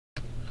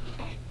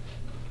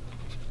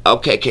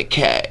Okay,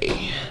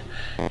 KK.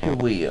 Here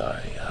we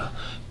are, y'all.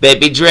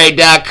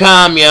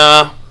 babydredotcom,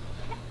 y'all.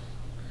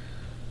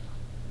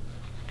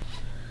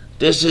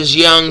 This is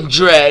Young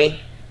Dre.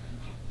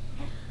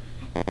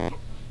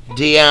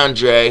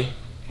 DeAndre.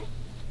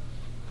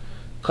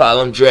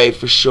 Call him Dre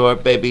for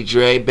short. Baby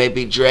Dre.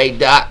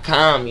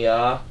 babydredotcom,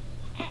 y'all.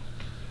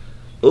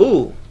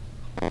 Ooh.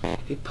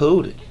 He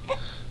pooed it.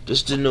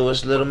 Just the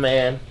newest little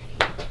man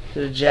to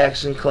the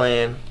Jackson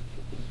clan.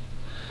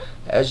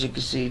 As you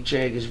can see,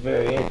 Drake is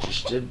very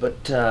interested,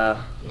 but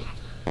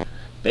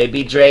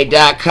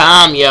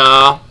babydredotcom,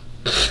 y'all.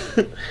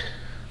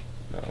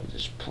 No, I'm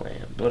just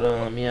playing. But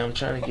yeah, I'm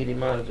trying to get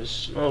him out of his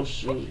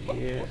snowsuit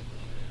here.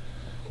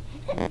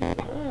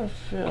 I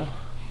feel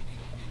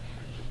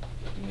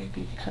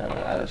maybe kind of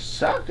out of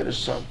socket or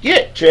something.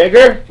 Get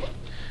Trigger.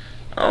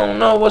 I don't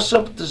know what's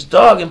up with this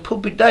dog in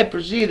poopy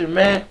diapers either,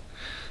 man.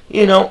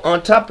 You know,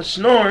 on top of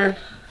snoring,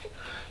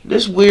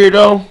 this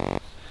weirdo,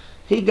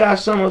 he got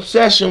some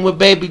obsession with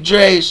Baby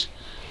Dre's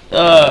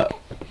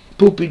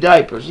poopy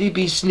diapers. He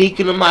be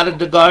sneaking them out of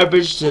the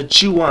garbage to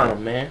chew on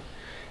them, man.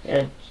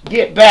 And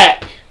get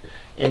back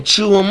and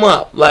chew them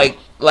up like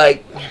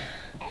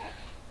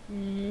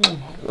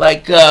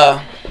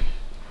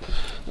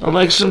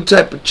some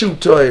type of chew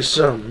toy or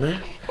something,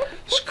 man.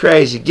 It's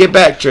crazy. Get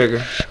back,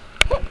 Trigger.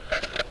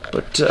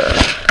 But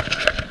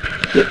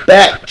get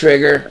back,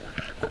 Trigger.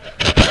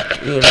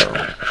 You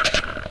know,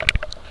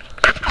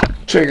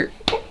 Trigger.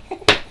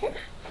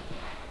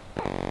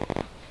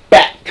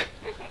 Back.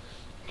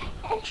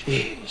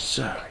 Jeez,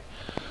 sorry.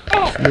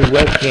 This new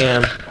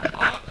webcam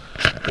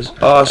is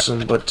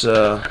awesome, but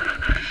the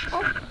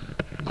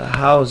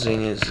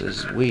housing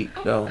is weak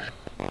though.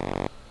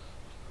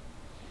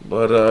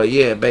 But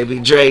yeah,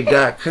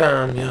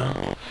 babydredotcom,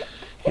 y'all.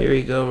 Here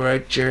we go,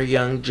 right there,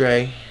 Young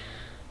Dre.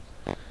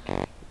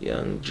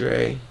 Young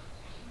Dre.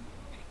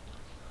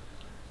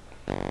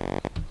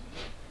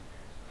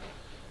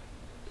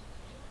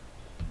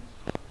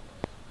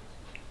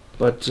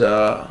 But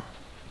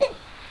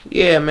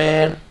yeah,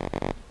 man.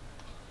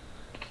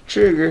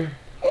 Trigger.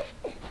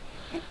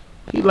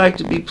 He like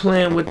to be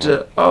playing with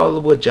the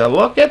would y'all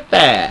look at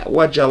that?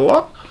 Would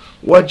y'all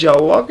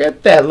look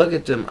at that? Look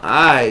at them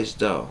eyes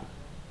though.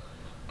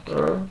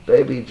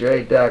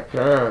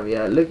 babydredotcom.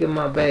 Yeah, look at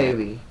my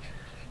baby.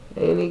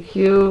 Ain't he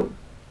cute?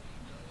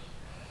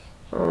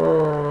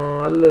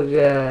 Oh, look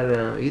at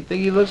him. You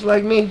think he looks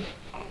like me?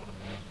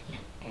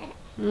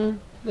 Let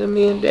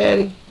me and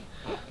Daddy.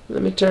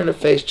 Let me turn the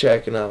face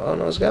tracking off. Oh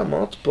no, it's got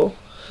multiple.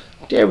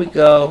 There we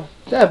go.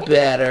 That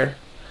better.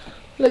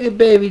 Look at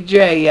Baby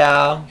Dre,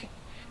 y'all.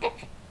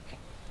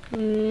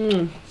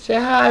 Say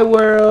hi,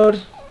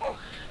 world.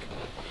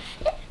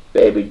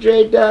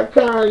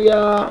 babydredotcom,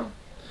 y'all.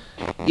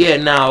 Yeah,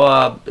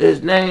 now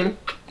his name,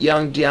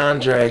 Young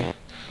DeAndre,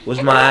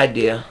 was my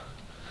idea.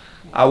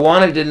 I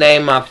wanted to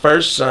name my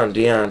first son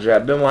DeAndre.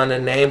 I've been wanting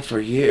to name for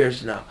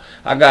years now.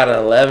 I got an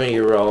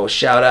 11-year-old.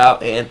 Shout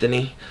out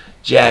Anthony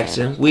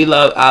Jackson.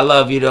 I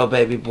love you though,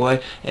 baby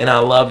boy, and I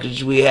love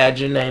that we had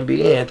your name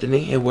be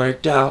Anthony. It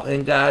worked out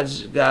in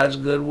God's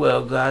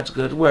goodwill, God's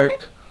good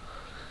work.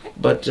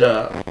 But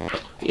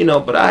you know,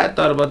 but I had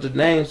thought about the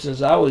name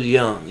since I was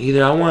young.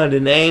 Either I wanted to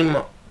name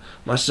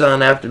my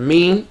son after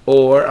me,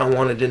 or I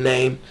wanted to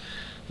name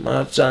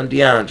my son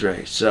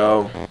DeAndre.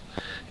 So,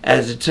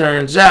 as it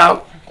turns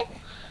out,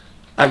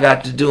 I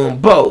got to do them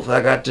both.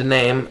 I got to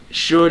name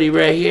Shorty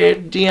right here,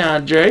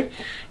 DeAndre,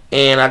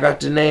 and I got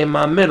to name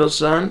my middle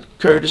son,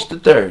 Curtis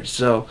III.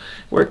 So,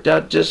 worked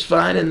out just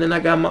fine. And then I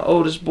got my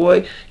oldest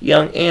boy,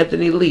 young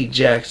Anthony Lee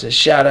Jackson.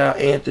 Shout out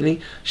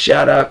Anthony.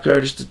 Shout out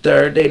Curtis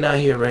III. They not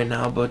here right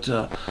now, but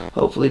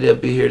hopefully they'll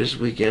be here this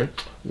weekend.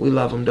 We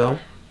love them, though.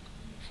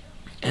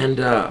 And,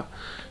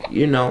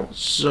 you know,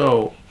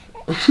 so,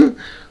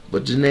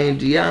 but the name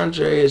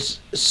DeAndre is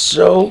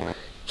so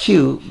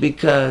cute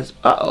because,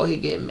 he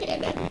getting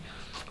mad at me.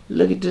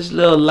 Look at this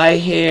little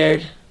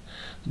light-haired,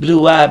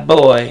 blue-eyed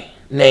boy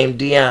named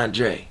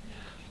DeAndre.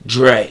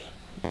 Dre.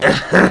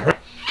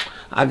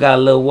 I got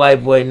a little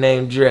white boy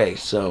named Dre,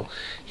 so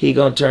he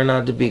gonna turn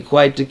out to be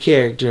quite the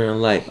character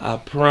in life. I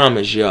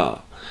promise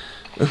y'all.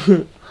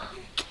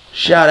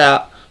 Shout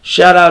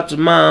out to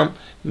Mom,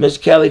 Miss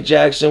Kelly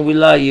Jackson. We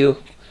love you.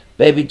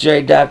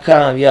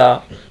 babydredotcom,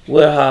 y'all.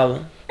 We'll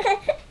holler.